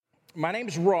My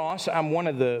name's Ross. I'm one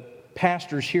of the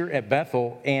pastors here at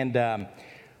Bethel, and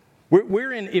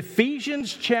we're in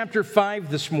Ephesians chapter 5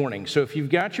 this morning. So if you've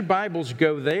got your Bibles,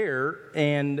 go there.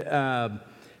 And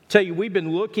tell you, we've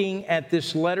been looking at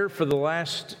this letter for the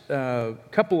last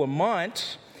couple of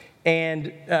months,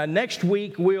 and next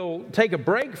week we'll take a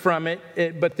break from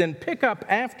it, but then pick up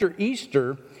after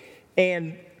Easter,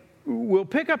 and we'll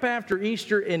pick up after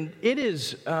Easter, and it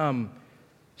is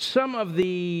some of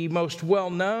the most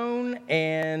well-known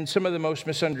and some of the most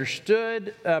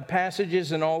misunderstood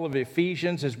passages in all of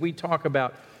Ephesians as we talk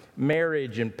about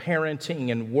marriage and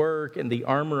parenting and work and the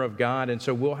armor of God. And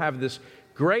so we'll have this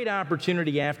great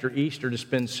opportunity after Easter to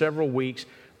spend several weeks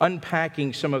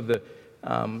unpacking some of the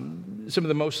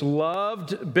most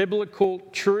loved biblical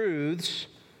truths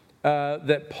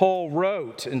that Paul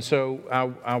wrote. And so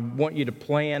I want you to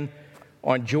plan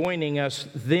on joining us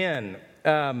then.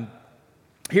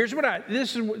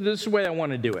 This is the way I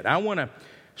want to do it. I want to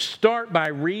start by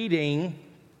reading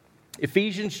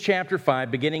Ephesians chapter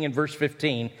 5, beginning in verse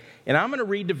 15, and I'm going to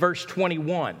read to verse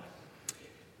 21,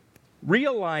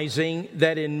 realizing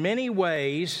that in many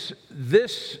ways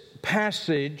this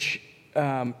passage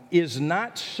is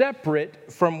not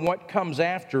separate from what comes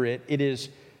after it. It is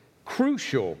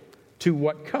crucial to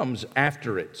what comes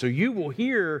after it. So you will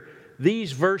hear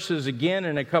these verses again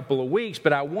in a couple of weeks,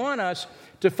 but I want us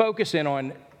to focus in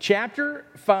on chapter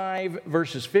 5,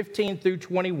 verses 15 through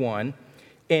 21,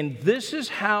 and this is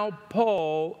how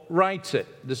Paul writes it.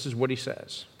 This is what he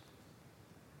says.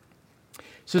 He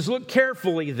says, "Look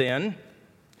carefully then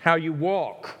how you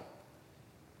walk,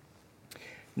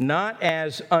 not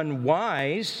as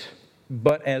unwise,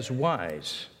 but as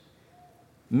wise,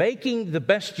 making the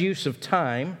best use of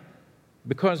time,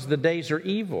 because the days are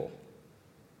evil.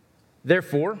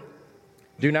 Therefore,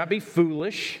 do not be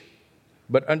foolish,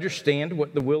 but understand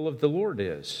what the will of the Lord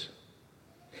is.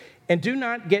 And do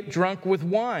not get drunk with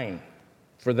wine,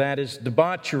 for that is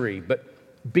debauchery,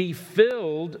 but be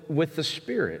filled with the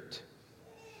Spirit,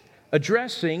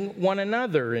 addressing one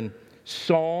another in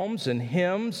psalms and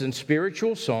hymns and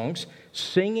spiritual songs,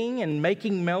 singing and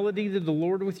making melody to the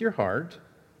Lord with your heart,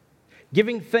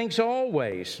 giving thanks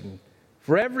always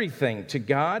for everything to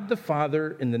God the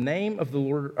Father in the name of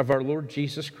our Lord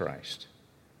Jesus Christ,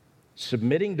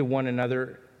 submitting to one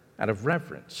another out of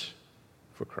reverence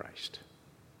for Christ."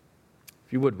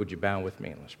 If you would you bow with me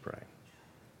and let's pray.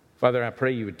 Father, I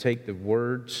pray you would take the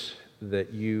words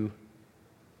that you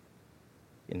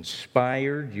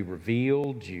inspired, you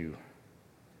revealed, you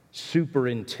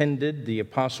superintended the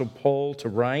Apostle Paul to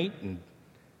write, and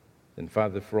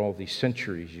Father, for all these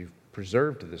centuries, you've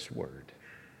preserved this word.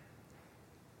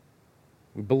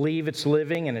 We believe it's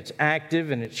living and it's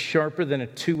active and it's sharper than a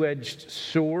two-edged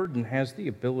sword and has the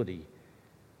ability,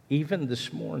 even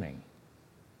this morning,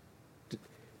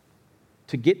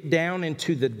 to get down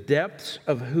into the depths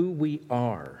of who we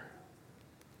are.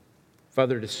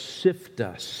 Father, to sift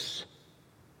us.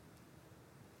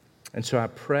 And so I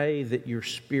pray that your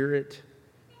Spirit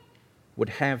would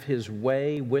have his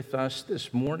way with us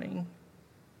this morning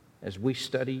as we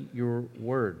study your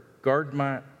word. Guard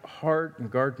my heart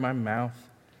and guard my mouth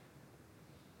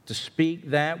to speak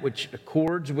that which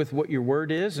accords with what your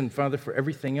word is. And Father, for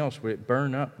everything else, would it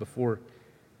burn up before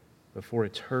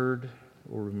it's heard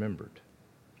or remembered.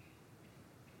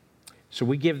 So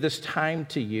we give this time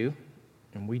to you,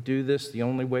 and we do this the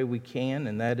only way we can,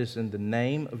 and that is in the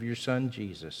name of your Son,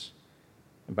 Jesus,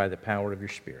 and by the power of your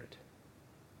Spirit.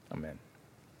 Amen.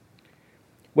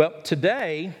 Well,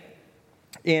 today,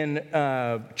 in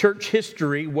church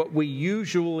history, what we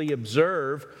usually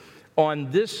observe on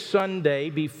this Sunday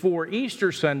before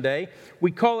Easter Sunday,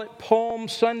 we call it Palm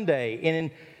Sunday.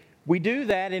 And we do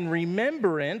that in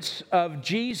remembrance of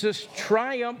Jesus'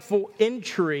 triumphal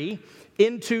entry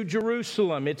into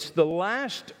Jerusalem. It's the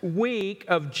last week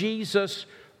of Jesus'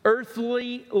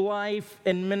 earthly life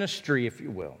and ministry, if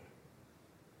you will.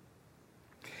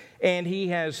 And he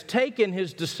has taken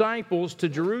his disciples to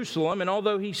Jerusalem. And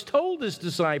although he's told his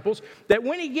disciples that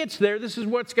when he gets there, this is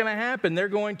what's going to happen. They're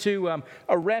going to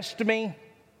arrest me.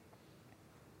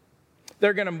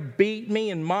 They're going to beat me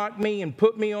and mock me and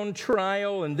put me on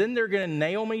trial. And then they're going to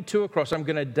nail me to a cross. I'm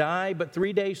going to die, but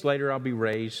 3 days later I'll be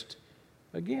raised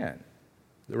again.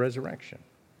 The resurrection.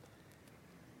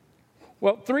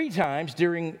 Well, 3 times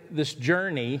during this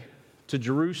journey to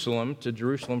Jerusalem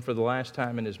for the last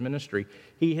time in his ministry,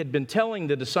 he had been telling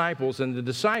the disciples, and the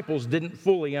disciples didn't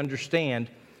fully understand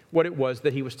what it was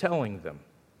that he was telling them.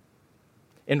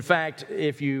 In fact,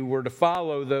 if you were to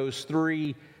follow those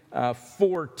 3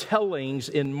 foretellings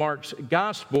in Mark's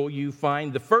gospel, you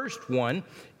find the first one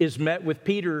is met with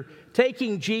Peter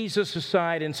taking Jesus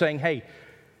aside and saying, "Hey,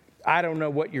 I don't know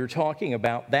what you're talking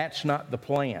about. That's not the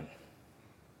plan.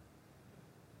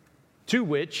 To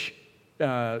which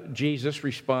Jesus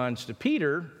responds to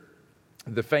Peter,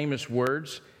 the famous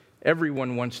words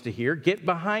everyone wants to hear, "Get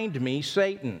behind me,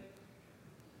 Satan."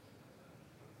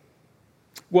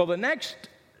 Well, the next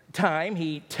time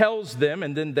he tells them,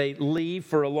 and then they leave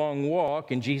for a long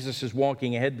walk, and Jesus is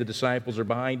walking ahead, the disciples are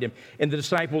behind him, and the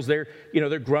disciples, they're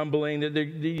grumbling,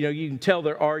 you can tell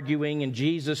they're arguing, and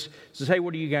Jesus says, "Hey,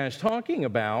 what are you guys talking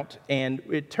about?" And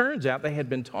it turns out they had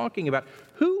been talking about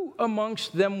who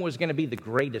amongst them was going to be the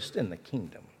greatest in the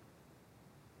kingdom.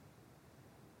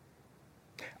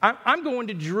 I'm going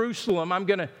to Jerusalem, I'm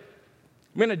going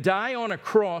to die on a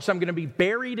cross. I'm going to be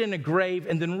buried in a grave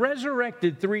and then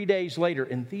resurrected 3 days later.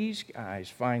 And these guys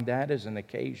find that as an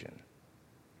occasion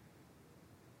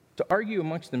to argue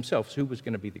amongst themselves who was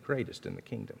going to be the greatest in the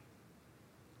kingdom.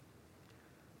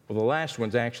 Well, the last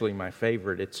one's actually my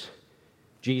favorite. It's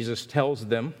Jesus tells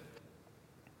them,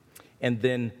 and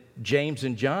then James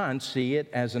and John see it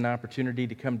as an opportunity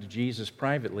to come to Jesus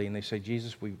privately. And they say,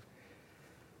 "Jesus, we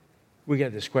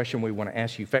got this question we want to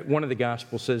ask you." In fact, one of the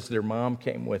Gospels says their mom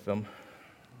came with them,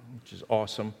 which is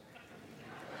awesome.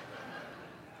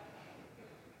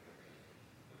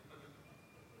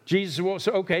 Jesus said, "Well,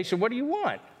 so what do you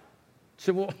want?" I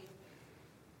said, "Well,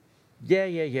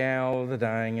 yeah, all the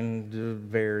dying and the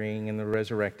burying and the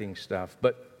resurrecting stuff.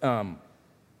 But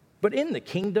in the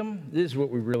kingdom, this is what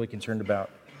we're really concerned about.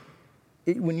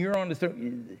 When you're on the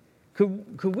throne,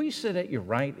 could we sit at your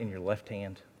right and your left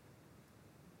hand?"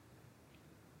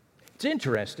 It's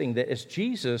interesting that as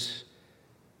Jesus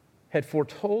had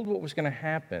foretold what was going to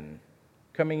happen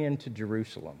coming into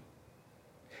Jerusalem,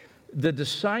 the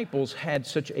disciples had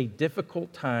such a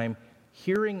difficult time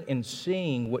hearing and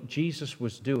seeing what Jesus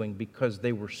was doing because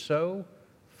they were so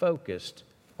focused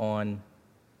on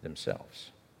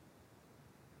themselves.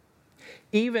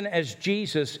 Even as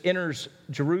Jesus enters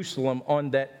Jerusalem on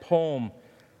that Palm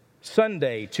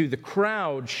Sunday, to the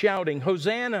crowd shouting,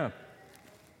 "Hosanna!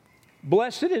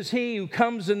 Blessed is he who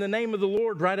comes in the name of the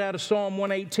Lord," right out of Psalm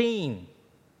 118.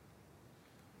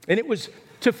 And it was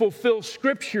to fulfill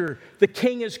Scripture. The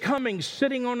King is coming,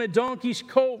 sitting on a donkey's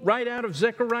colt, right out of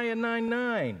Zechariah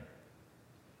 9:9.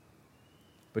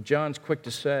 But John's quick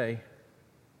to say,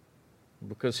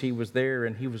 because he was there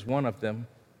and he was one of them,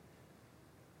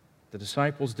 the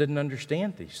disciples didn't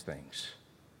understand these things.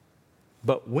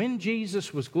 But when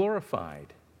Jesus was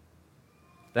glorified,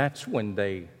 that's when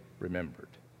they remembered.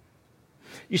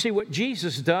 You see, what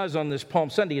Jesus does on this Palm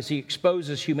Sunday is he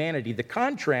exposes humanity, the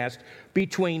contrast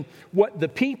between what the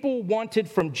people wanted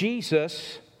from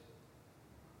Jesus,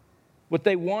 what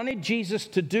they wanted Jesus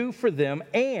to do for them,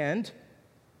 and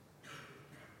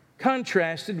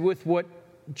contrasted with what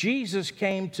Jesus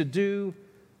came to do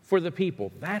for the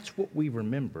people. That's what we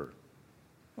remember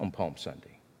on Palm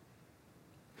Sunday.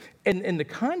 And the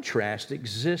contrast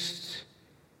exists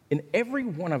in every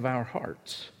one of our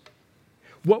hearts.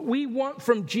 What we want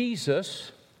from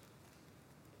Jesus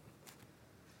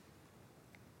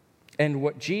and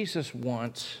what Jesus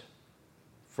wants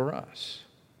for us.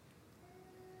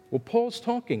 Well, Paul's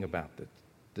talking about that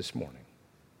this morning.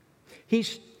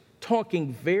 He's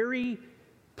talking very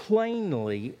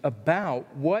plainly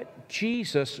about what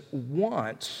Jesus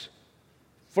wants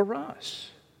for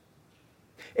us.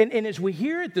 And as we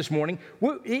hear it this morning,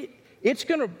 it's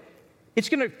going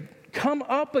to come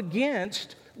up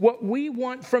against what we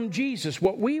want from Jesus,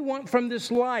 what we want from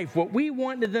this life, what we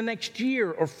want in the next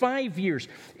year or 5 years.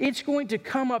 It's going to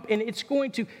come up and it's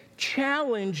going to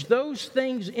challenge those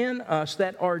things in us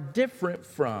that are different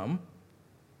from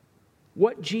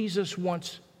what Jesus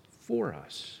wants for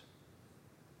us.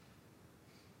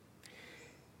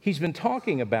 He's been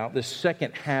talking about this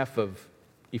second half of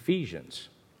Ephesians.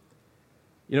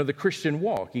 You know, the Christian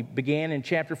walk. He began in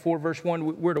chapter 4, verse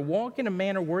 1. We're to walk in a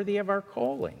manner worthy of our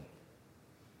calling.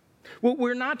 Well,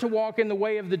 we're not to walk in the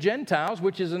way of the Gentiles,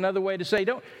 which is another way to say,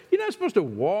 you're not supposed to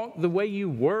walk the way you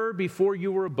were before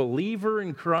you were a believer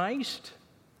in Christ.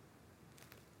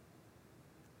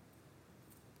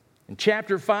 In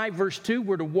chapter 5, verse 2,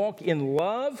 we're to walk in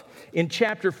love. In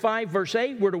chapter 5, verse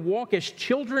 8, we're to walk as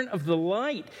children of the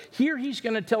light. Here he's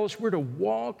going to tell us we're to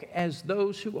walk as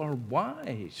those who are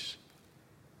wise.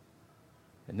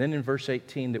 And then in verse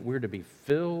 18, that we're to be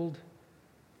filled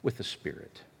with the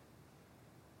Spirit.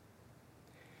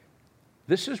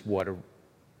 This is what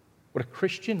a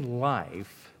Christian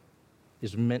life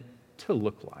is meant to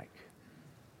look like.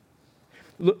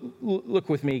 Look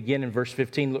with me again in verse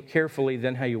 15. Look carefully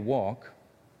then how you walk.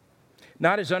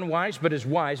 Not as unwise, but as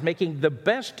wise, making the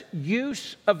best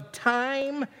use of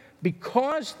time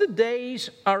because the days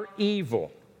are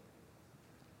evil.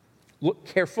 Look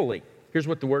carefully. Here's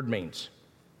what the word means: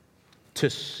 to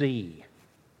see,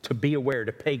 to be aware,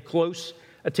 to pay close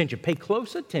attention. Pay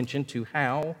close attention to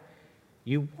how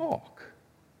you walk.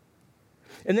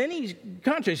 And then he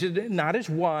contrasts it, not as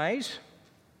wise,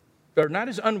 or not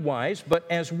as unwise, but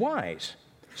as wise.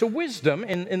 So wisdom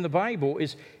in the Bible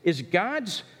is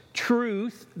God's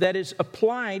truth that is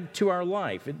applied to our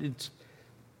life. It's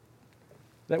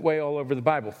that way all over the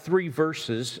Bible. 3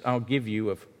 verses I'll give you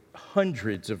of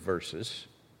hundreds of verses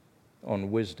on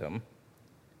wisdom.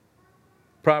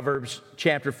 Proverbs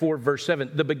chapter 4, verse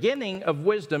 7. The beginning of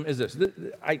wisdom is this. This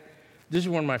is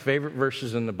one of my favorite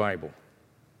verses in the Bible.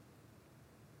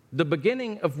 The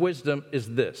beginning of wisdom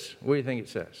is this. What do you think it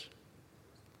says?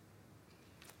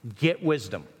 Get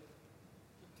wisdom.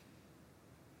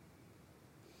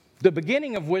 The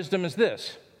beginning of wisdom is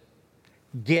this.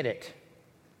 Get it.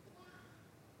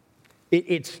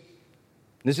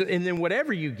 And then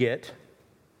whatever you get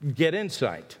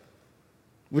insight,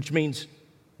 which means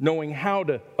knowing how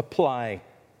to apply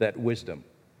that wisdom.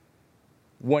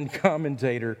 One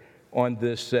commentator on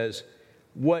this says,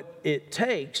 what it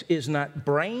takes is not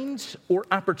brains or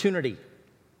opportunity,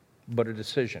 but a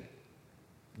decision.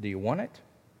 Do you want it?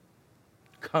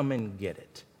 Come and get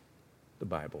it, the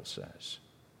Bible says.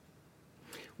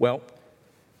 Well,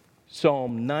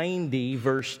 Psalm 90,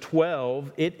 verse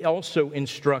 12, it also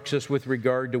instructs us with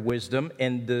regard to wisdom.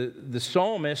 And the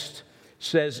psalmist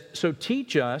says, so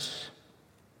teach us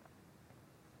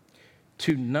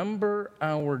to number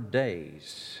our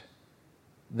days,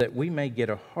 that we may get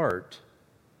a heart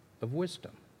of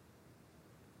wisdom.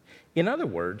 In other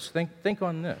words, think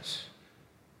on this.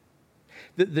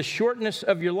 The shortness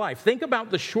of your life. Think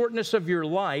about the shortness of your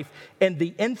life and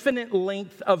the infinite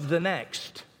length of the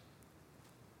next.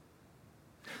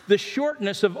 The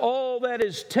shortness of all that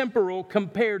is temporal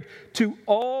compared to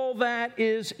all that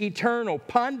is eternal.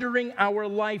 Pondering our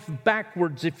life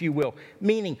backwards, if you will.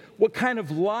 Meaning, what kind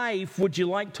of life would you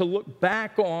like to look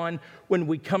back on when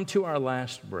we come to our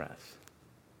last breath?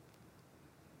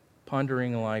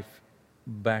 Pondering life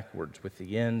backwards with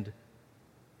the end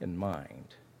in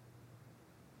mind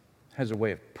has a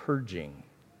way of purging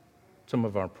some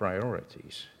of our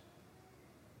priorities.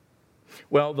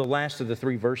 Well, the last of the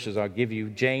 3 verses I'll give you,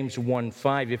 James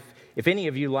 1:5. If any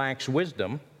of you lacks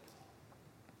wisdom,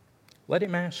 let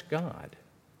him ask God,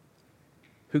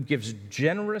 who gives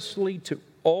generously to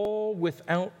all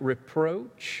without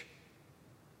reproach,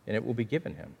 and it will be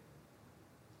given him.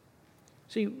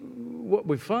 See, what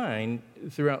we find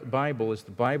throughout the Bible is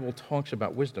the Bible talks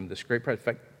about wisdom, this great prize. In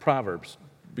fact, Proverbs,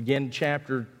 begin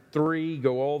chapter 3,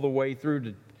 go all the way through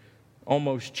to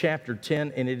almost chapter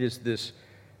 10, and it's this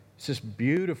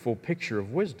beautiful picture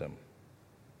of wisdom.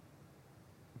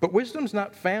 But wisdom's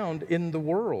not found in the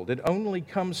world. It only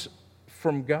comes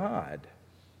from God.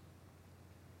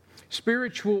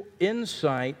 Spiritual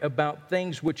insight about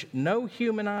things which no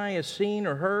human eye has seen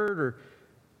or heard or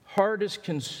heart has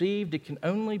conceived, it can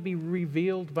only be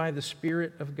revealed by the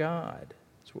Spirit of God.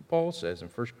 That's what Paul says in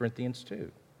 1 Corinthians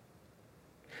 2.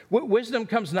 Wisdom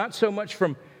comes not so much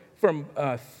from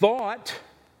thought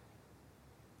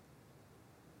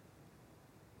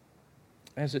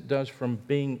as it does from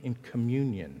being in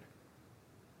communion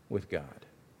with God.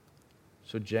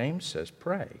 So James says,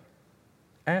 pray,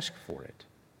 ask for it.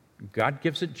 God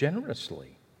gives it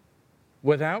generously,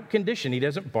 without condition. He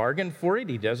doesn't bargain for it.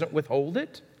 He doesn't withhold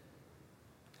it.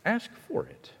 Ask for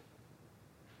it.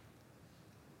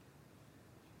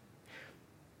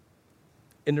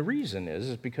 And the reason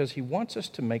is because he wants us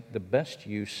to make the best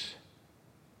use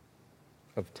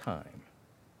of time.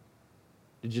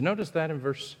 Did you notice that in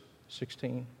verse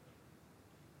 16?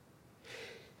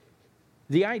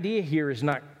 The idea here is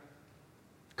not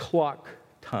clock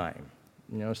time.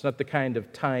 It's not the kind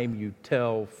of time you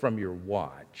tell from your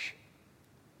watch.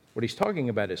 What he's talking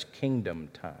about is kingdom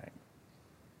time.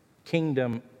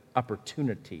 Kingdom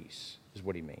opportunities is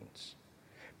what he means.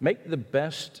 Make the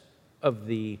best of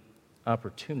the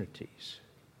opportunities.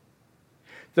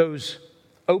 Those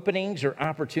openings or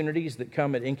opportunities that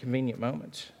come at inconvenient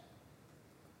moments.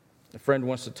 A friend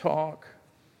wants to talk.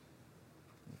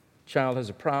 A child has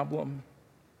a problem.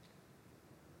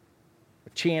 A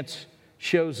chance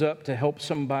shows up to help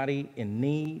somebody in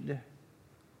need.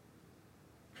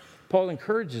 Paul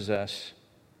encourages us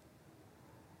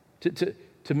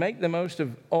to make the most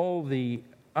of all the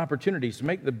opportunities, to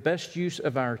make the best use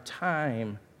of our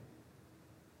time.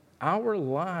 Our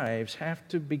lives have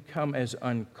to become as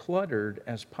uncluttered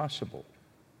as possible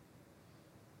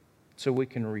so we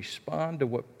can respond to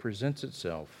what presents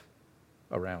itself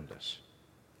around us.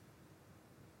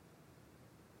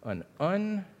 An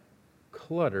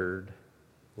uncluttered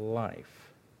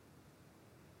life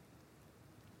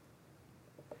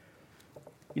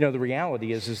You know, the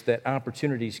reality is that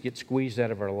opportunities get squeezed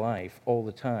out of our life all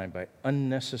the time by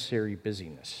unnecessary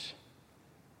busyness.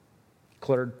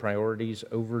 Cluttered priorities,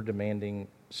 over-demanding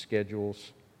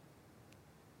schedules,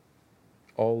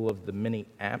 all of the many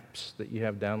apps that you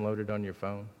have downloaded on your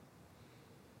phone.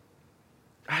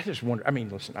 I just wonder,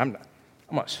 listen, I'm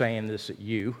not saying this at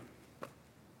you.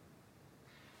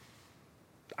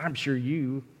 I'm sure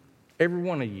you, every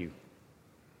one of you,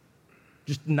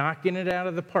 just knocking it out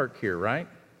of the park here, right?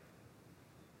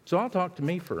 So I'll talk to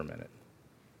me for a minute.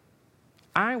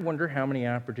 I wonder how many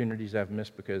opportunities I've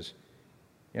missed because,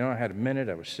 I had a minute,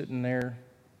 I was sitting there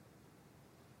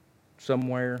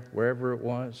somewhere, wherever it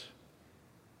was,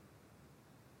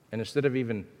 and instead of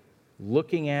even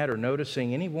looking at or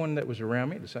noticing anyone that was around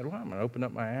me, I decided, I'm going to open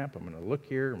up my app, I'm going to look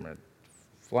here, I'm going to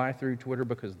fly through Twitter,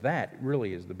 because that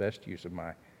really is the best use of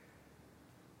my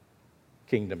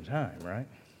kingdom time, right?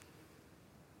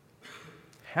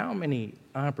 How many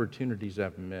opportunities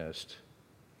I've missed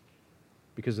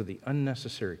because of the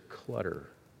unnecessary clutter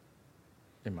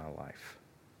in my life.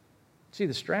 See,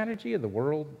 the strategy of the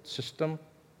world system,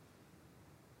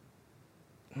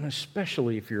 and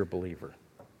especially if you're a believer,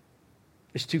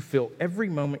 is to fill every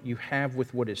moment you have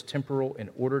with what is temporal in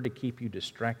order to keep you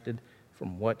distracted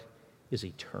from what is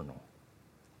eternal.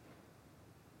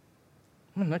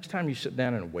 Next time you sit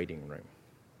down in a waiting room,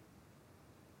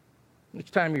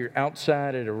 next time you're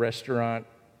outside at a restaurant,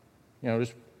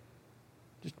 just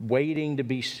waiting to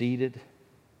be seated,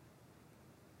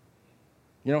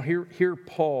 hear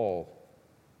Paul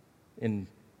in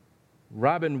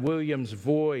Robin Williams'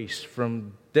 voice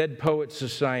from Dead Poets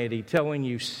Society telling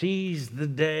you, seize the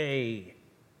day.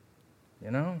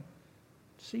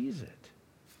 Seize it.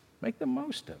 Make the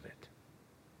most of it.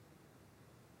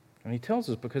 And he tells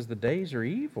us because the days are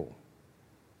evil.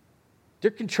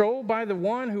 They're controlled by the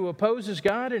one who opposes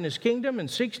God and his kingdom and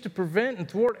seeks to prevent and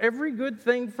thwart every good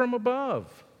thing from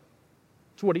above.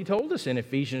 That's what he told us in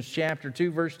Ephesians chapter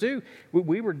 2, verse 2.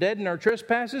 We were dead in our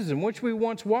trespasses in which we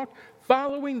once walked,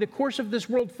 following the course of this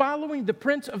world, following the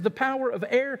prince of the power of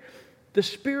air. The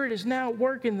Spirit is now at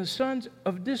work in the sons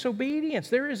of disobedience.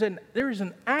 There is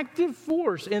an active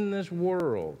force in this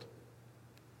world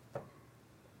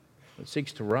that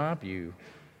seeks to rob you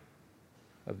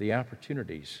of the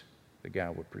opportunities that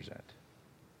God would present.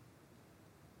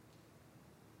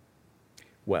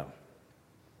 Well,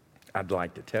 I'd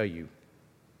like to tell you,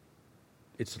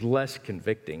 it's less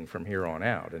convicting from here on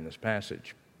out in this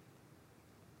passage.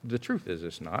 The truth is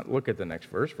it's not. Look at the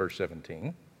next verse, verse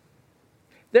 17.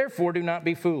 Therefore, do not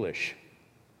be foolish,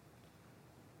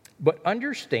 but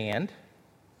understand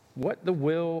what the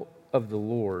will of the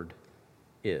Lord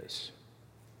is.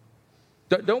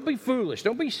 Don't be foolish.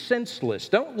 Don't be senseless.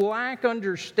 Don't lack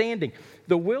understanding.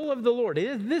 The will of the Lord,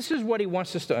 this is what he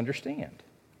wants us to understand.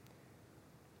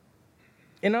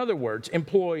 In other words,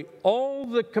 employ all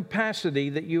the capacity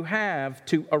that you have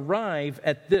to arrive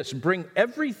at this. Bring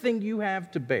everything you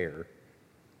have to bear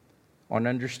on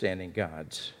understanding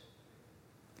God's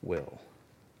will.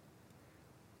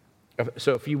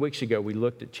 So a few weeks ago, we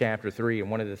looked at chapter 3,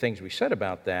 and one of the things we said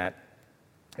about that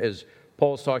is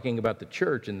Paul's talking about the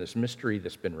church and this mystery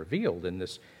that's been revealed, and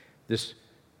this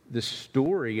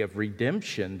story of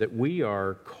redemption that we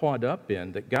are caught up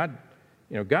in, that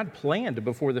God planned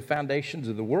before the foundations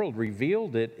of the world,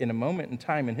 revealed it in a moment in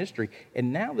time in history,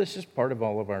 and now this is part of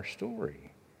all of our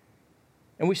story.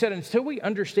 And we said until we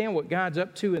understand what God's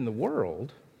up to in the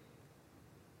world,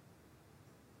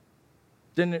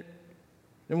 then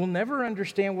we'll never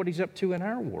understand what he's up to in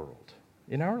our world,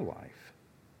 in our life.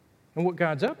 And what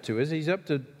God's up to is he's up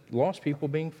to lost people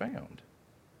being found.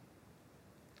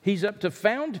 He's up to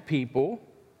found people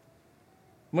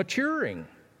maturing.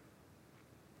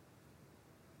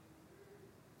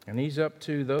 And he's up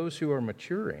to those who are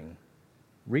maturing,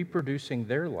 reproducing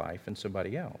their life in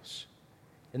somebody else.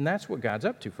 And that's what God's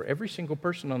up to for every single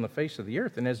person on the face of the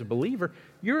earth. And as a believer,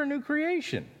 you're a new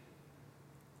creation.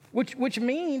 Which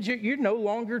means you're no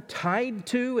longer tied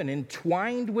to and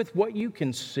entwined with what you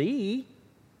can see.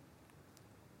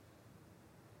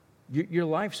 Your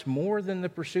life's more than the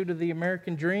pursuit of the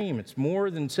American dream. It's more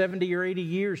than 70 or 80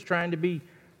 years trying to be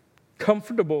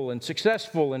comfortable and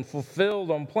successful and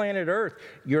fulfilled on planet Earth.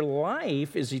 Your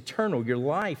life is eternal. Your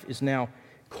life is now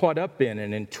caught up in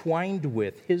and entwined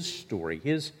with his story,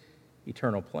 his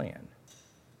eternal plan.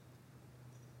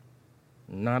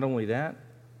 Not only that,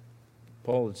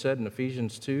 Paul had said in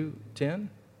Ephesians 2:10,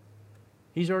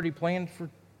 he's already planned for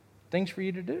things for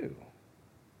you to do.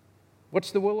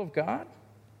 What's the will of God?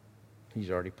 He's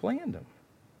already planned them.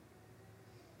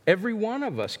 Every one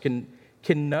of us can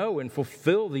know and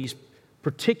fulfill these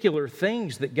particular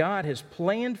things that God has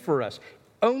planned for us.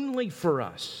 only for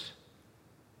us.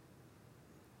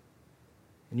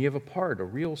 And you have a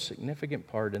real significant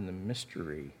part in the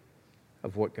mystery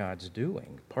of what God's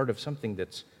doing, part of something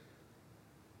that's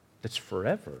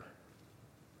forever.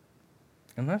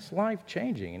 And that's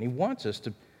life-changing. And He wants us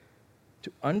to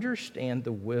understand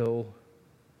the will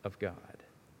of God.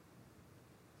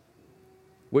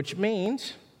 Which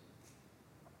means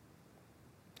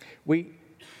we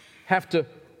have to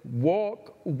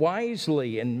walk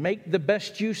wisely and make the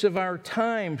best use of our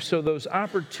time so those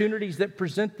opportunities that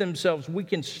present themselves, we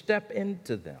can step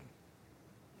into them,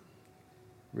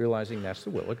 realizing that's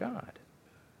the will of God.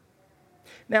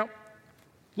 Now,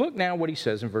 look now what he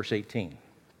says in verse 18.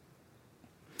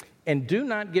 And do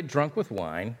not get drunk with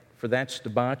wine, for that's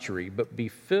debauchery, but be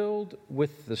filled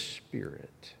with the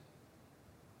Spirit.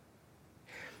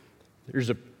 There's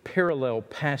a parallel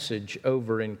passage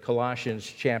over in Colossians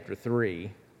chapter 3.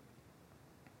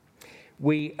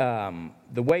 The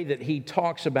way that he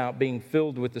talks about being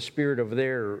filled with the Spirit over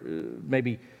there,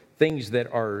 maybe things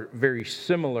that are very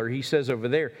similar. He says over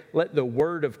there, let the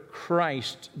word of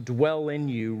Christ dwell in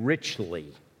you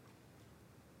richly.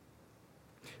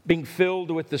 Being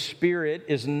filled with the Spirit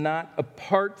is not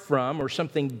apart from or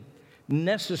something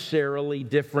necessarily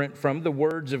different from the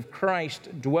words of Christ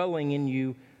dwelling in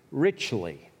you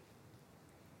richly.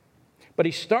 But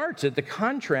he starts it, the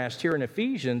contrast here in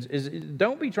Ephesians is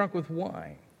don't be drunk with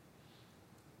wine.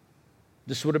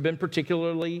 This would have been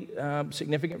particularly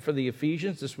significant for the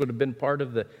Ephesians. This would have been part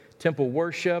of the temple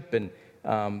worship and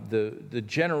the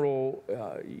general,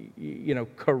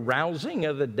 carousing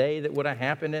of the day that would have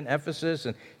happened in Ephesus.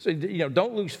 And so,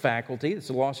 don't lose faculty. It's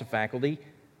the loss of faculty,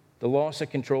 the loss of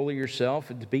control of yourself,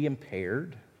 to be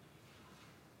impaired.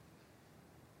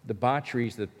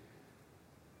 Debauchery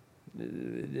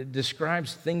it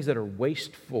describes things that are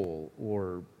wasteful,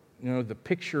 or the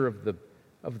picture of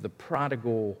the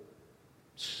prodigal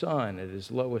son at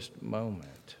his lowest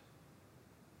moment.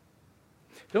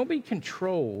 Don't be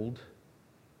controlled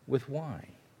with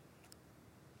wine.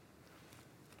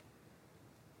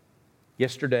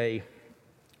 Yesterday,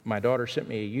 my daughter sent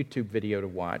me a YouTube video to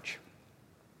watch.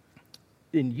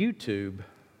 In YouTube's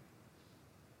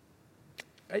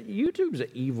an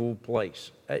evil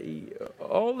place.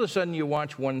 All of a sudden you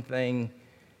watch one thing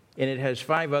and it has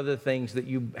 5 other things that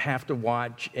you have to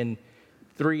watch, and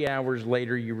 3 hours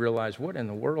later you realize, what in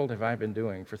the world have I been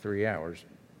doing for 3 hours?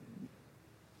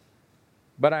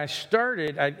 But I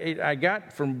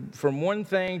got from one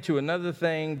thing to another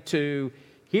thing to,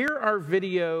 here are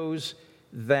videos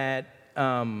that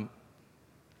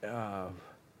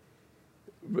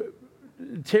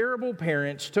terrible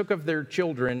parents took of their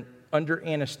children under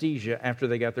anesthesia after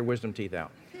they got their wisdom teeth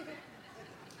out.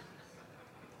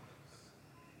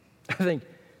 I think,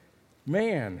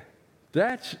 man,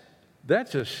 that's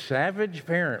a savage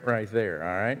parent right there,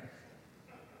 all right?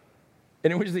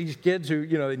 And it was these kids who,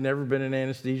 they'd never been in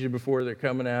anesthesia before. They're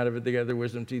coming out of it. They got their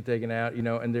wisdom teeth taken out,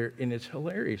 and it's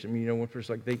hilarious. I mean, one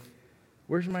person's like,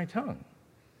 where's my tongue?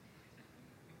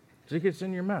 It's like, it's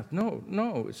in your mouth.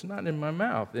 No, it's not in my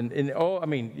mouth.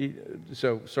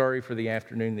 So sorry for the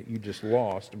afternoon that you just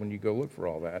lost when you go look for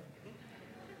all that.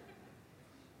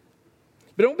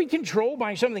 But don't be controlled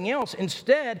by something else.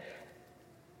 Instead,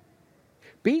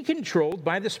 be controlled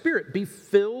by the Spirit. Be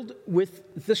filled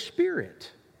with the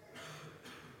Spirit.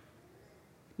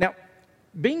 Now,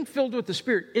 being filled with the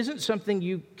Spirit isn't something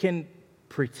you can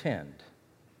pretend.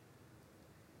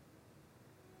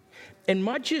 And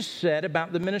much is said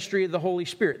about the ministry of the Holy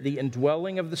Spirit, the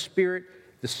indwelling of the Spirit,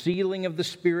 the sealing of the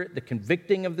Spirit, the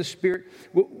convicting of the Spirit.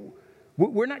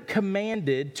 We're not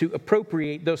commanded to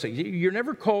appropriate those things. You're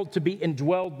never called to be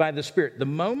indwelled by the Spirit. The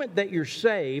moment that you're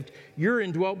saved, you're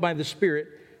indwelt by the Spirit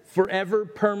forever,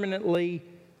 permanently,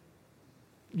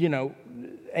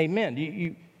 amen.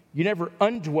 You never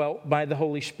undwelt by the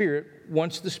Holy Spirit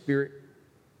once the Spirit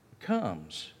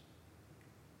comes.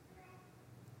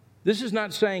 This is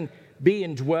not saying be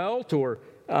indwelt or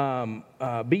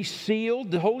be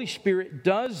sealed. The Holy Spirit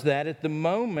does that at the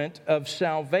moment of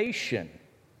salvation.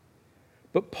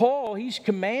 But Paul, he's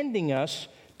commanding us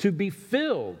to be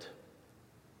filled.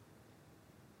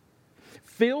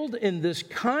 Filled in this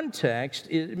context,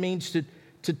 it means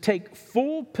to take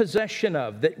full possession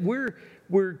of, that we're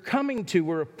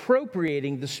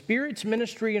appropriating the Spirit's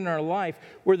ministry in our life,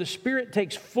 where the Spirit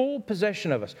takes full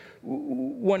possession of us.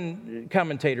 One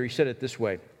commentator, he said it this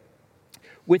way: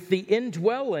 with the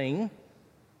indwelling,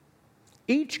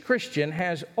 each Christian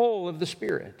has all of the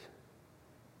Spirit.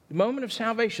 The moment of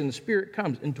salvation, the Spirit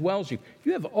comes and dwells you.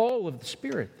 You have all of the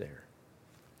Spirit there.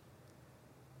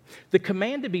 The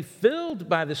command to be filled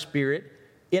by the Spirit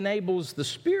enables the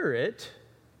Spirit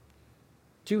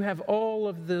to have all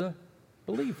of the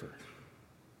believer.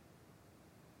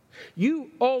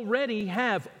 You already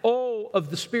have all of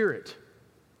the Spirit.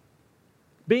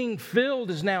 Being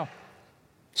filled is now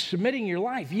submitting your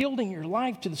life, yielding your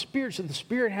life to the Spirit, so the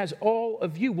Spirit has all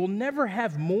of you. We'll never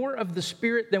have more of the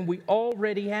Spirit than we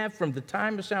already have from the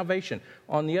time of salvation.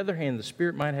 On the other hand, the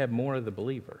Spirit might have more of the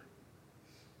believer.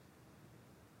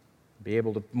 Be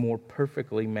able to more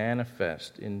perfectly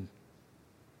manifest in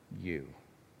you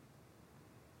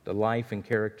the life and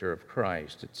character of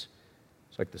Christ. It's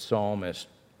like the psalmist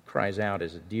cries out,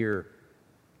 as a deer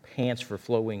pants for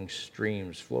flowing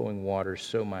streams, flowing waters,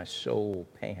 so my soul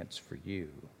pants for you,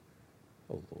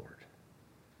 O Lord.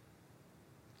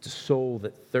 It's a soul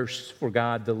that thirsts for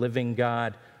God, the living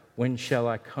God. When shall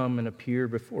I come and appear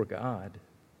before God?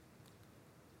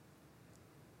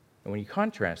 And when you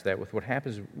contrast that with what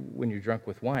happens when you're drunk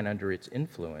with wine under its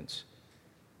influence,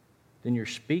 then you're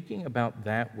speaking about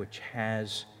that which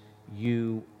has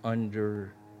you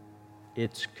under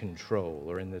its control,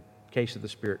 or in the case of the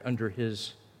Spirit, under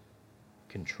His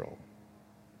control.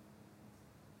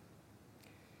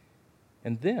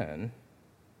 And then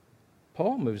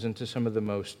Paul moves into some of the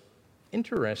most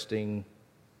interesting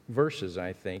verses,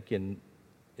 I think,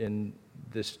 in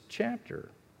this chapter.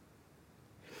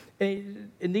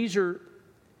 And these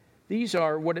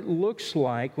are what it looks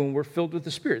like when we're filled with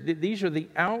the Spirit. These are the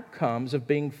outcomes of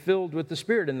being filled with the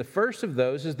Spirit. And the first of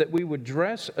those is that we would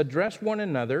address one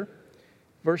another,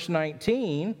 verse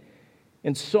 19,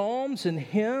 in psalms and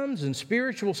hymns and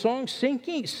spiritual songs,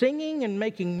 singing and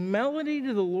making melody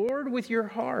to the Lord with your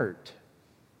heart.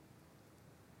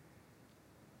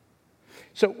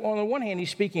 So on the one hand,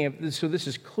 he's speaking of, so this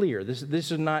is clear.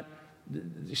 This is not,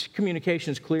 this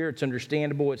communication is clear, it's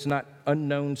understandable, it's not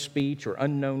unknown speech or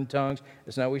unknown tongues.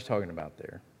 That's not what he's talking about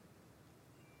there.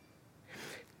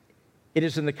 It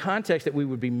is in the context that we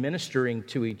would be ministering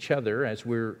to each other as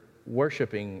we're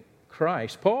worshiping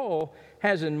Christ. Paul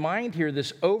has in mind here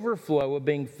this overflow of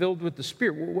being filled with the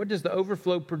Spirit. What does the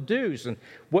overflow produce? And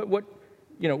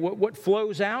what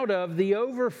flows out of the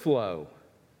overflow?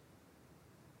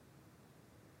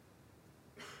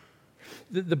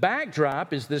 The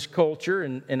backdrop is this culture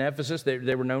in Ephesus.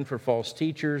 They were known for false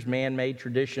teachers, man-made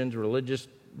traditions, religious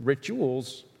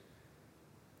rituals.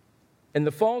 And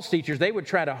the false teachers, they would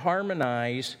try to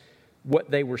harmonize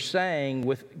what they were saying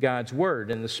with God's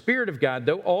Word. And the Spirit of God,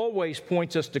 though, always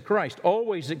points us to Christ,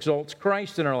 always exalts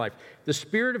Christ in our life. The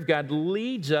Spirit of God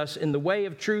leads us in the way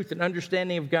of truth and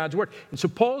understanding of God's Word. And so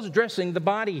Paul's addressing the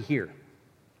body here.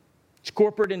 It's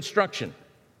corporate instruction.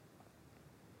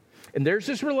 And there's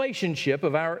this relationship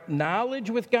of our knowledge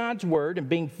with God's Word and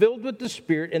being filled with the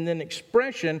Spirit, and then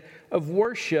expression of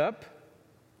worship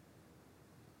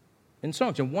in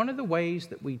songs. And one of the ways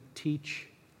that we teach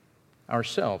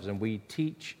ourselves and we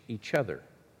teach each other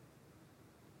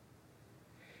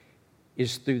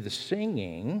is through the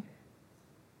singing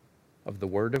of the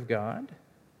Word of God,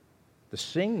 the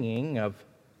singing of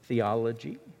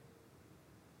theology,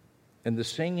 and the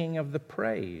singing of the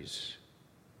praise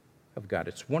of God.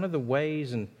 It's one of the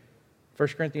ways in 1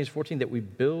 Corinthians 14 that we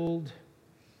build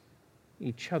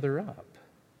each other up.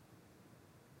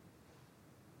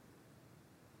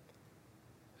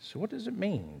 So what does it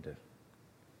mean to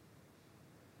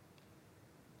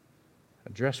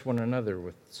address one another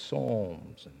with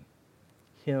psalms and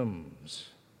hymns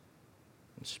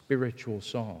and spiritual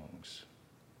songs?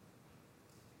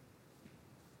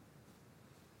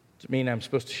 Does it mean I'm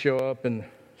supposed to show up on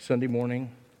Sunday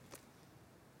morning?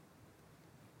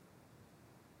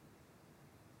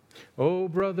 Oh,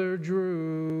 Brother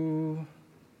Drew,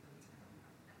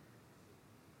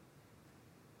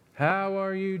 how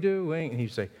are you doing? And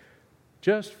he'd say,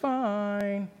 just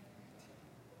fine.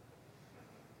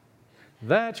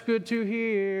 That's good to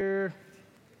hear.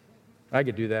 I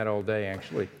could do that all day,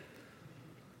 actually.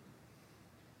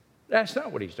 That's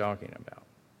not what he's talking about.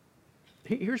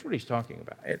 Here's what he's talking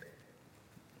about.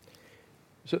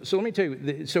 So let me tell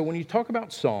you, so when you talk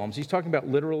about Psalms, he's talking about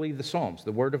literally the Psalms,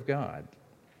 the Word of God.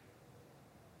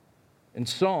 And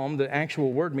psalm, the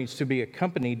actual word means to be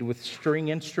accompanied with string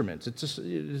instruments. It's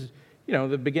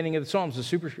the beginning of the Psalms,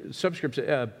 the subscript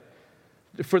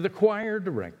for the choir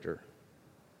director.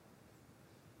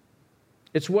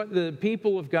 It's what the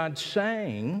people of God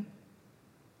sang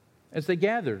as they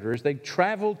gathered or as they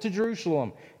traveled to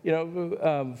Jerusalem.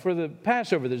 For the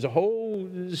Passover, there's a whole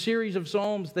series of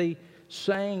psalms they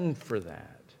sang for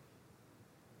that.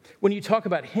 When you talk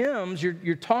about hymns,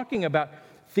 you're talking about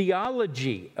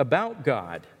theology about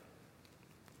God.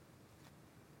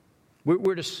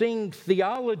 We're to sing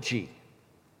theology.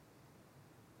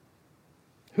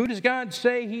 Who does God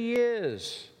say He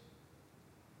is?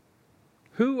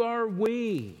 Who are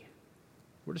we?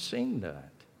 We're to sing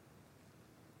that.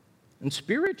 And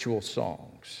spiritual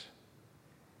songs.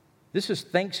 This is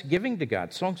thanksgiving to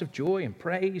God, songs of joy and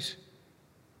praise.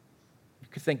 You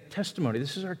could think testimony.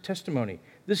 This is our testimony.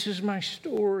 This is my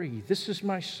story. This is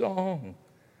my song.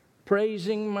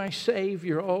 Praising my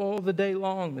Savior all the day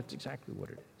long. That's exactly what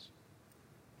it is.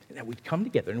 And then we'd come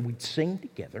together and we'd sing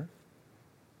together.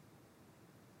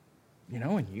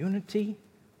 In unity.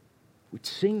 We'd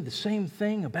sing the same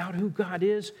thing about who God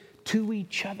is to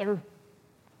each other.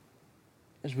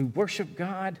 As we worship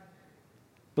God,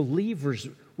 believers,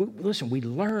 listen, we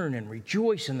learn and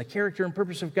rejoice in the character and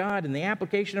purpose of God and the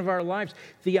application of our lives.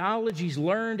 Theology's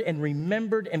learned and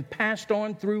remembered and passed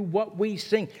on through what we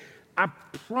sing. I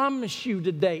promise you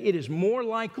today, it is more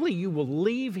likely you will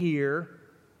leave here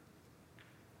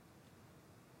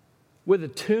with a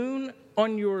tune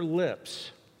on your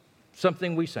lips,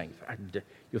 something we sing.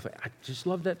 You'll say, I just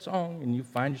love that song, and you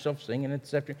find yourself singing it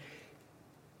this afternoon.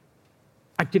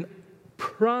 I can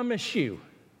promise you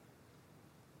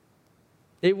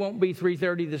it won't be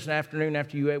 3:30 this afternoon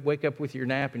after you wake up with your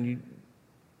nap and you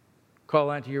call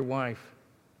out to your wife,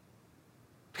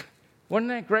 wasn't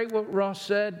that great what Ross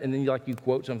said? And then you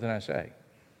quote something I say.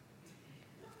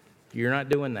 You're not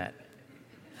doing that.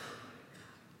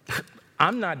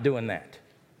 I'm not doing that.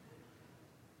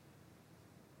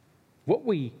 What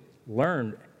we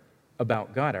learned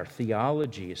about God, our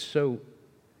theology, is so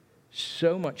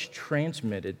much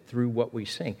transmitted through what we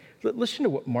sing. Listen to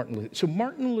what Martin Luther. So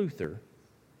Martin Luther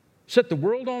set the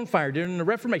world on fire during the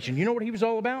Reformation. You know what he was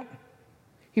all about?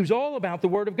 He was all about the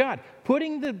Word of God,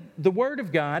 putting the Word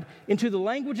of God into the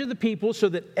language of the people so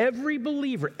that every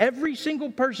believer, every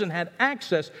single person had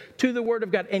access to the Word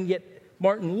of God. And yet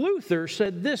Martin Luther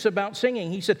said this about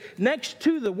singing. He said, next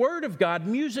to the Word of God,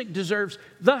 music deserves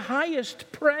the highest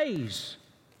praise.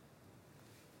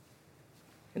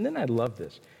 And then I love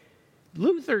this.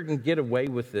 Luther can get away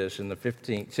with this in the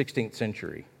 16th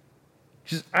century.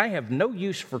 He says, I have no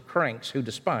use for cranks who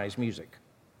despise music.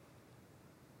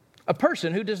 A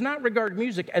person who does not regard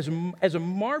music as a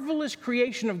marvelous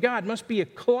creation of God must be a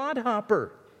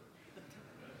clodhopper.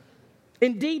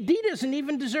 Indeed, he doesn't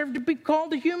even deserve to be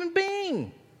called a human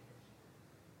being.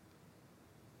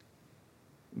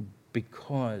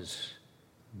 Because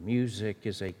music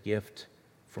is a gift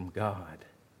from God.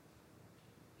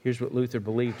 Here's what Luther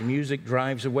believed. Music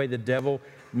drives away the devil,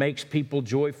 makes people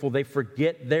joyful. They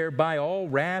forget thereby all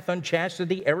wrath,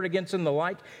 unchastity, arrogance, and the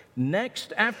like.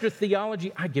 Next, after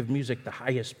theology, I give music the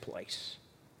highest place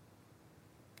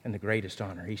and the greatest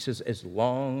honor. He says, as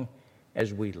long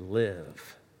as we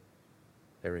live,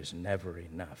 there is never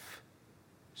enough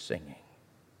singing.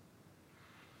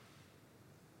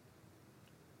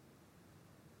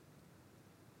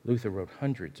 Luther wrote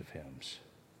hundreds of hymns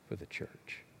for the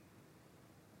church.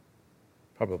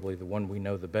 Probably the one we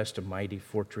know the best, a mighty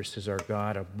fortress is our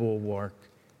God, a bulwark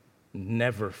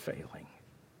never failing.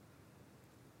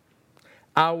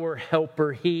 Our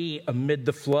helper he, amid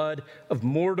the flood of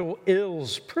mortal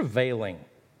ills prevailing.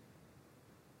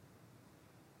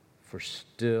 For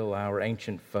still our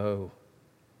ancient foe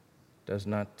does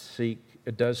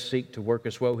seek to work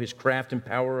us woe. His craft and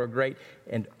power are great,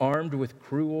 and armed with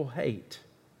cruel hate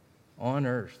on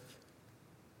earth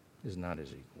is not his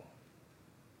equal.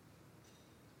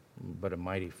 But a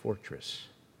mighty fortress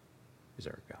is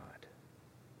our God.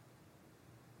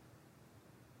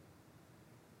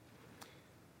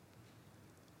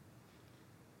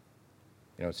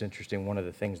 It's interesting, one of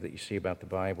the things that you see about the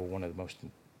Bible, one of the most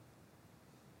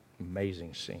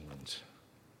amazing scenes.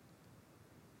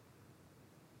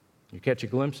 You catch a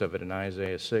glimpse of it in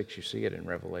Isaiah 6, you see it in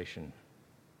Revelation.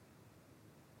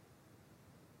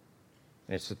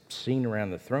 And it's the scene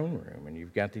around the throne room, and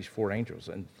you've got these four angels,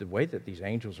 and the way that these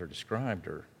angels are described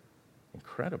are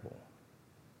incredible.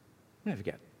 They've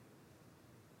got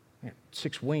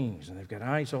 6 wings, and they've got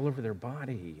eyes all over their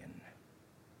body, and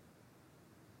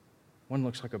one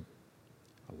looks like a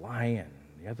lion,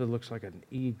 the other looks like an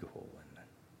eagle,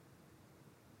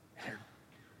 and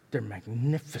they're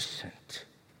magnificent,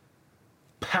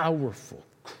 powerful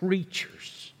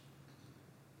creatures,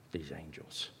 these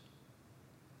angels.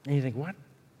 And you think, what?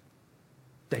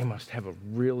 They must have a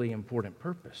really important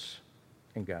purpose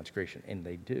in God's creation. And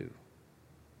they do.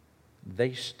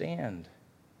 They stand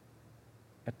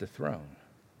at the throne.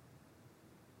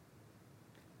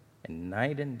 And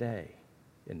night and day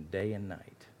and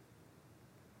night,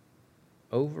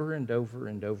 over and over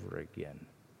and over again,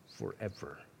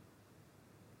 forever,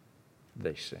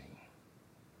 they sing,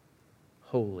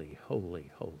 holy,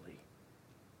 holy, holy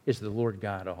is the Lord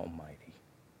God Almighty,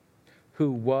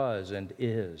 who was and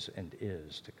is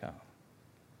to come.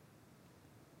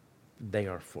 they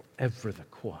are forever the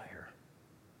choir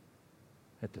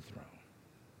at the throne.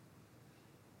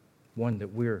 One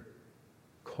that we're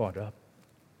caught up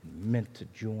and meant to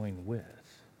join with.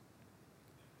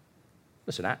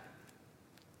 Listen, I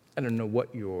don't know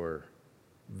what your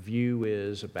view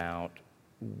is about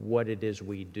what it is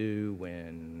we do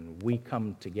when we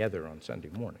come together on Sunday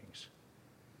mornings.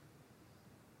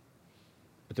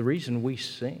 But the reason we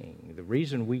sing, the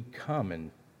reason we come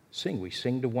and sing, we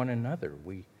sing to one another.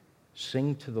 We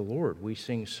sing to the Lord. We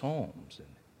sing psalms and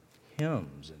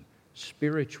hymns and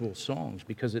spiritual songs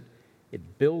because it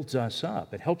builds us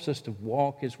up. It helps us to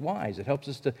walk as wise. It helps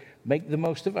us to make the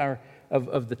most of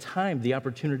the time, the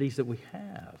opportunities that we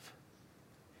have.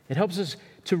 It helps us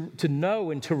to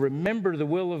know and to remember the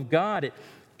will of God. It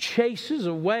chases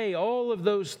away all of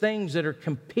those things that are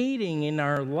competing in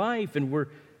our life, and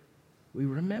we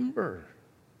remember.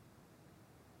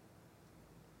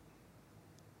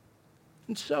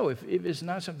 And so, if it's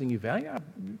not something you value,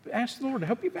 ask the Lord to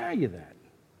help you value that.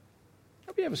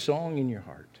 Help you have a song in your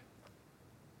heart.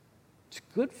 It's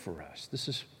good for us. This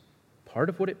is part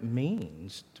of what it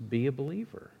means to be a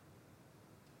believer.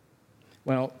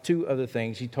 Well, two other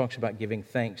things. He talks about giving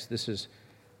thanks. This is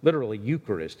literally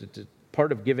Eucharist. It's a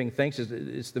part of giving thanks.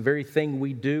 It's the very thing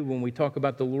we do when we talk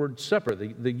about the Lord's Supper,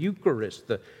 the Eucharist,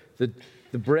 the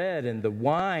bread and the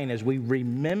wine as we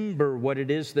remember what it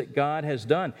is that God has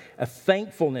done. A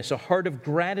thankfulness, a heart of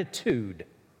gratitude.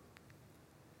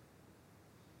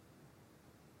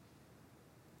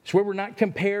 It's where we're not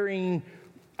comparing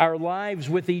our lives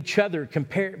with each other.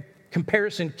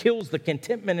 Comparison kills the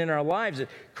contentment in our lives. It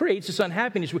creates this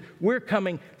unhappiness. We're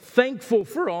coming thankful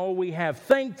for all we have,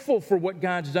 thankful for what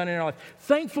God's done in our life,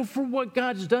 thankful for what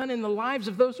God's done in the lives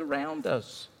of those around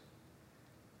us.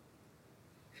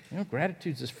 You know,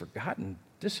 gratitude is this forgotten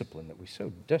discipline that we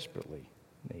so desperately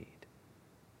need.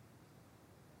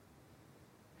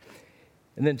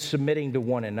 And then submitting to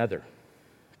one another.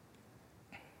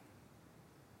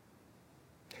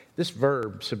 This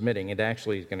verb, submitting, it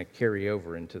actually is going to carry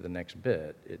over into the next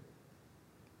bit.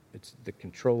 It's the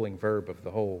controlling verb of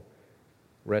the whole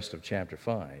rest of chapter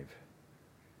 5.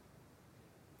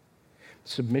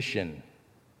 Submission,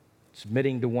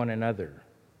 submitting to one another,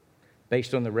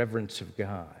 based on the reverence of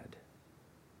God.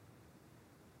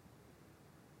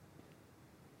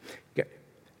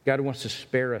 God wants to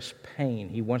spare us pain.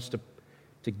 He wants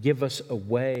to give us a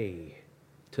way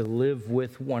to live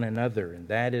with one another, and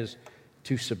that is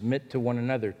to submit to one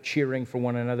another, cheering for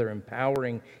one another,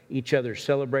 empowering each other,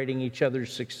 celebrating each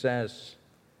other's success.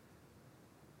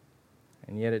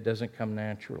 And yet it doesn't come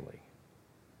naturally.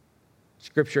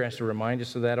 Scripture has to remind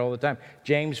us of that all the time.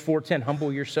 James 4:10,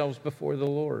 humble yourselves before the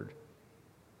Lord.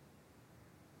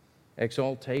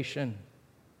 Exaltation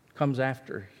comes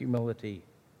after humility.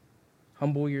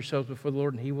 Humble yourselves before the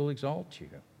Lord and He will exalt you.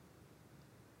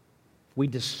 We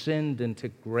descend into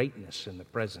greatness in the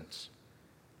presence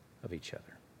of each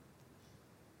other.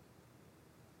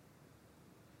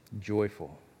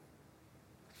 Joyful,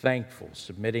 thankful,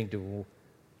 submitting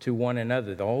to one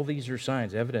another. All these are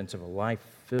signs, evidence of a life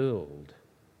filled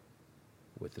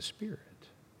with the Spirit.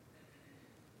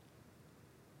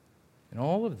 And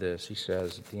all of this, he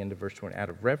says at the end of verse 20, out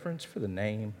of reverence for the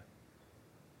name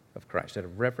of Christ, out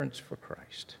of reverence for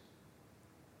Christ,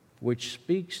 which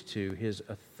speaks to His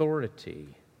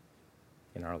authority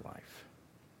in our life.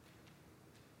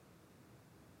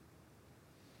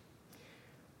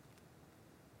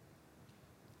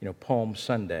 You know, Palm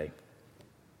Sunday,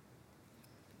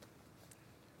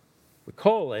 we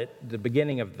call it the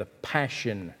beginning of the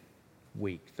Passion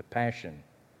Week, the Passion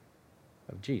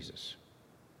of Jesus.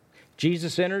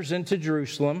 Jesus enters into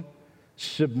Jerusalem,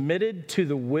 submitted to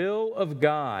the will of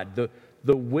God,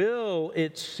 the will,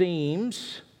 it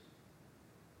seems,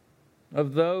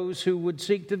 of those who would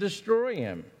seek to destroy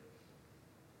Him.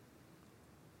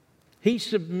 He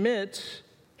submits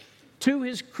to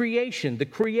His creation, the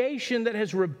creation that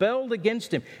has rebelled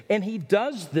against Him. And He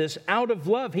does this out of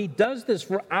love. He does this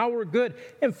for our good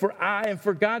and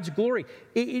for God's glory.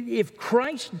 If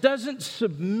Christ doesn't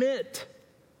submit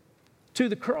to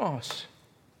the cross,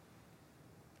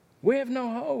 we have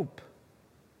no hope.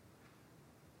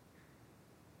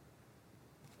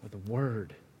 With the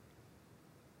Word,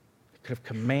 it could have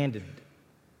commanded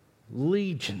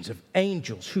legions of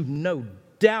angels who no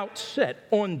doubt set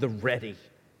on the ready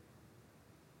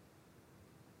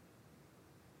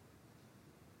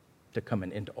to come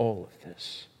and end all of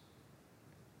this.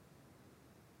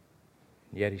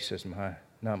 And yet He says,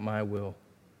 not my will,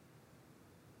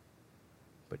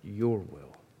 but your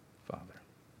will, Father.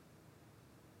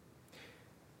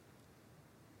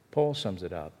 Paul sums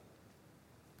it up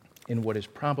in what is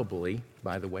probably,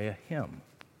 by the way, a hymn,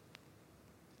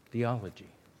 theology,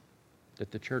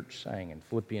 that the church sang in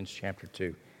Philippians chapter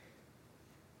 2.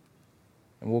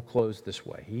 And we'll close this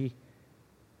way.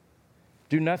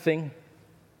 Do nothing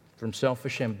from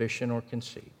selfish ambition or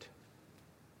conceit,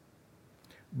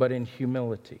 but in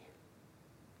humility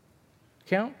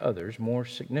count others more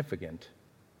significant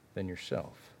than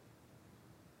yourself.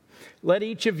 Let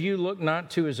each of you look not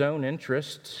to his own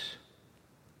interests,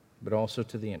 but also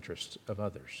to the interests of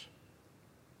others.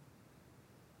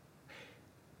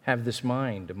 Have this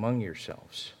mind among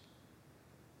yourselves,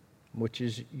 which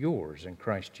is yours in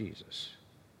Christ Jesus,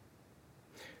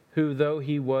 who, though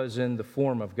he was in the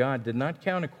form of God, did not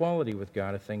count equality with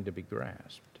God a thing to be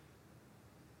grasped,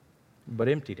 but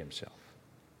emptied himself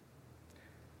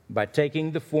by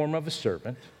taking the form of a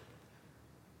servant,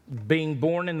 being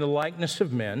born in the likeness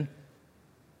of men,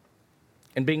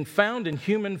 and being found in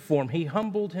human form, he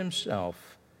humbled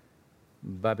himself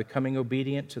by becoming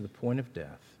obedient to the point of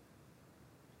death,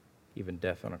 even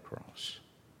death on a cross.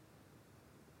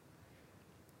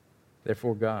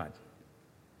 Therefore, God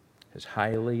has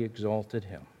highly exalted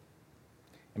him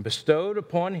and bestowed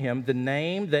upon him the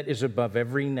name that is above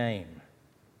every name,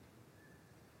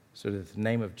 so that at the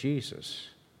name of Jesus,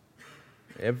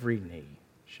 every knee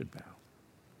should bow,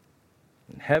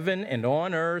 in heaven and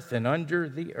on earth and under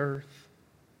the earth,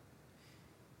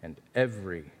 and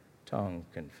every tongue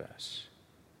confess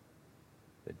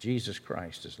that Jesus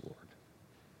Christ is Lord,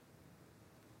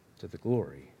 to the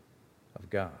glory of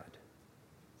God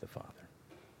the Father.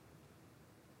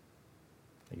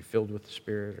 Are you filled with the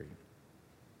Spirit?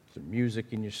 Is there music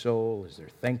in your soul? Is there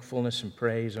thankfulness and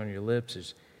praise on your lips?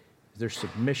 Is there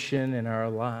submission in our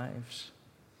lives?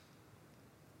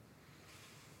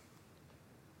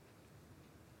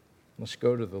 Let's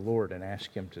go to the Lord and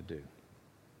ask him to do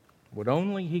what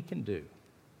only he can do,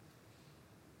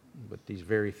 but these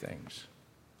very things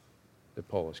that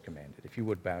Paul has commanded. If you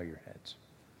would bow your heads.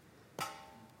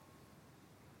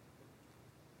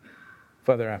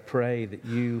 Father, I pray that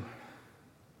you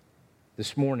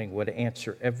this morning would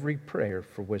answer every prayer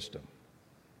for wisdom.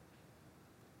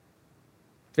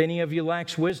 If any of you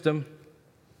lacks wisdom,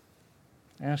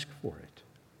 ask for it.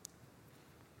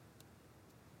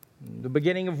 The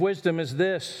beginning of wisdom is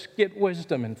this: get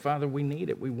wisdom. And Father, we need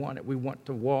it. We want it. We want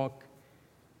to walk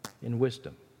in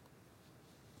wisdom.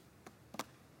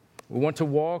 We want to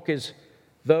walk as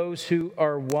those who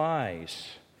are wise.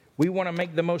 We want to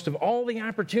make the most of all the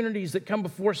opportunities that come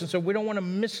before us, and so we don't want to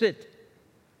miss it.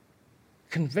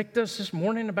 Convict us this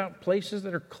morning about places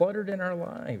that are cluttered in our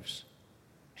lives.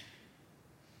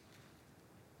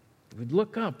 We'd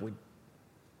look up, we'd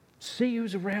see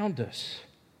who's around us.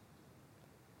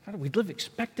 Father, we'd live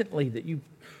expectantly that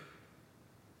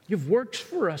you've works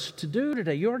for us to do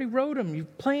today. You already wrote them,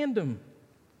 you've planned them.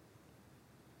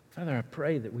 Father, I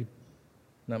pray that we'd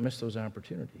not miss those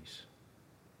opportunities.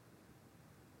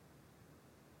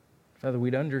 Father,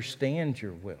 we'd understand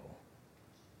your will.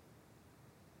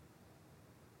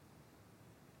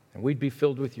 And we'd be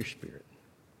filled with your Spirit.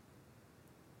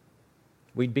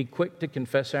 We'd be quick to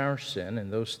confess our sin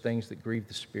and those things that grieve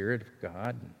the Spirit of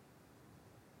God, and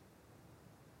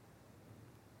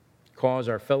cause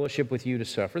our fellowship with you to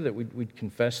suffer, that we'd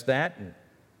confess that and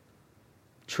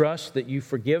trust that you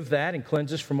forgive that and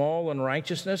cleanse us from all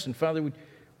unrighteousness. And Father,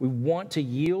 we want to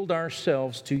yield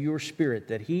ourselves to your Spirit,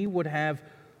 that he would have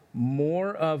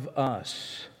more of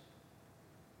us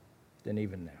than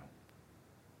even now.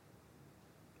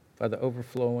 Father,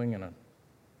 overflowing in a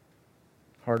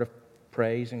heart of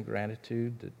praise and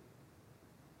gratitude that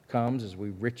comes as we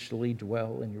richly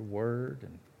dwell in your word,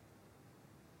 and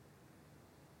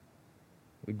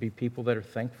we'd be people that are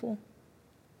thankful.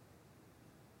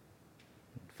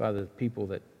 Father, people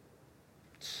that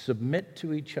submit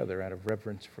to each other out of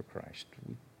reverence for Christ.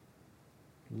 We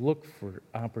look for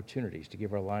opportunities to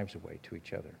give our lives away to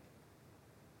each other.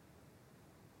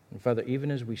 And Father,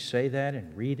 even as we say that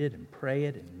and read it and pray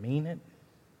it and mean it,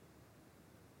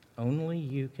 only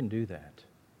you can do that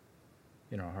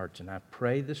in our hearts. And I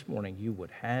pray this morning you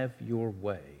would have your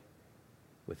way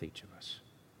with each of us.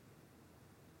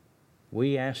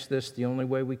 We ask this the only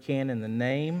way we can in the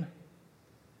name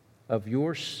of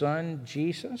your Son,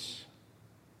 Jesus,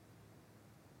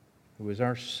 who is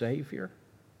our Savior,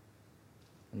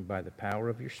 and by the power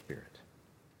of your Spirit.